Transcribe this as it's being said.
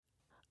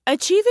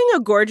Achieving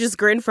a gorgeous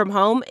grin from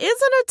home isn't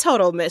a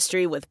total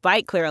mystery with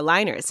Byte Clear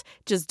aligners.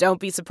 Just don't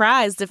be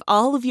surprised if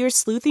all of your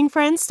sleuthing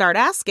friends start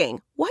asking,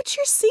 "What's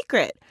your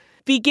secret?"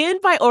 Begin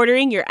by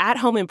ordering your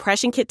at-home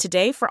impression kit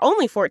today for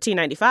only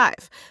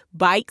 $14.95.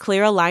 Byte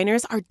Clear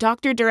aligners are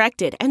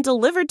doctor-directed and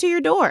delivered to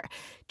your door.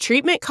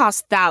 Treatment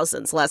costs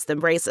thousands less than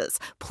braces.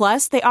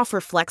 Plus, they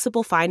offer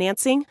flexible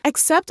financing,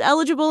 accept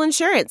eligible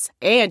insurance,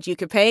 and you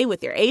can pay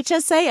with your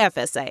HSA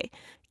FSA.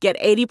 Get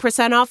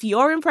 80% off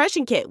your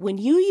impression kit when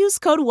you use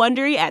code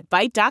WONDERY at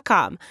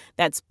Byte.com.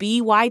 That's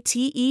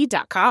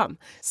BYTE.com.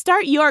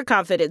 Start your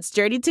confidence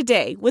journey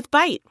today with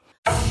Byte.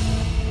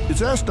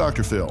 It's Ask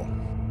Dr. Phil.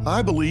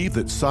 I believe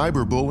that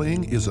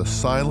cyberbullying is a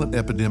silent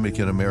epidemic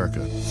in America.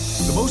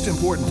 The most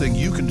important thing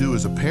you can do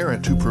as a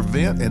parent to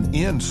prevent and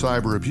end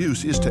cyber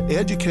abuse is to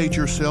educate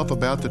yourself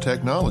about the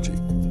technology.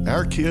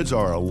 Our kids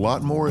are a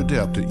lot more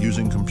adept at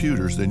using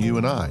computers than you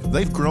and I.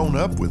 They've grown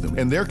up with them,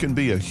 and there can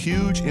be a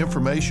huge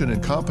information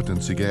and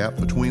competency gap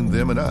between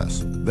them and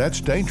us.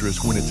 That's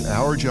dangerous when it's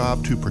our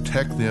job to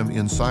protect them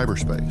in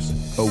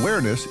cyberspace.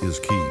 Awareness is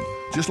key.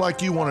 Just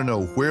like you want to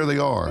know where they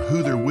are,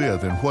 who they're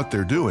with, and what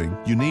they're doing,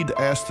 you need to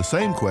ask the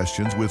same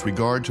questions with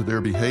regard to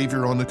their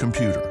behavior on the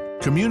computer.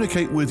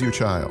 Communicate with your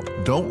child.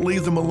 Don't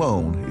leave them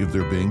alone if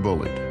they're being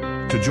bullied.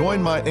 To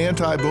join my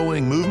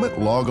anti-bullying movement,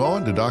 log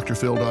on to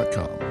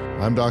drphil.com.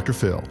 I'm Dr.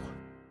 Phil.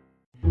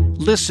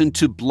 Listen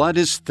to Blood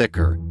is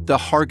Thicker, The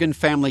Hargan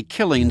Family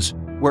Killings,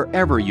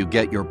 wherever you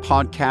get your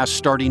podcast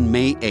starting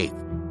May 8th.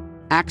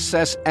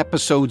 Access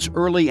episodes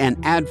early and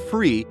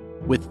ad-free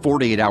with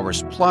 48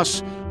 Hours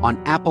Plus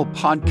on Apple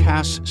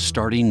Podcasts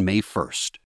starting May 1st.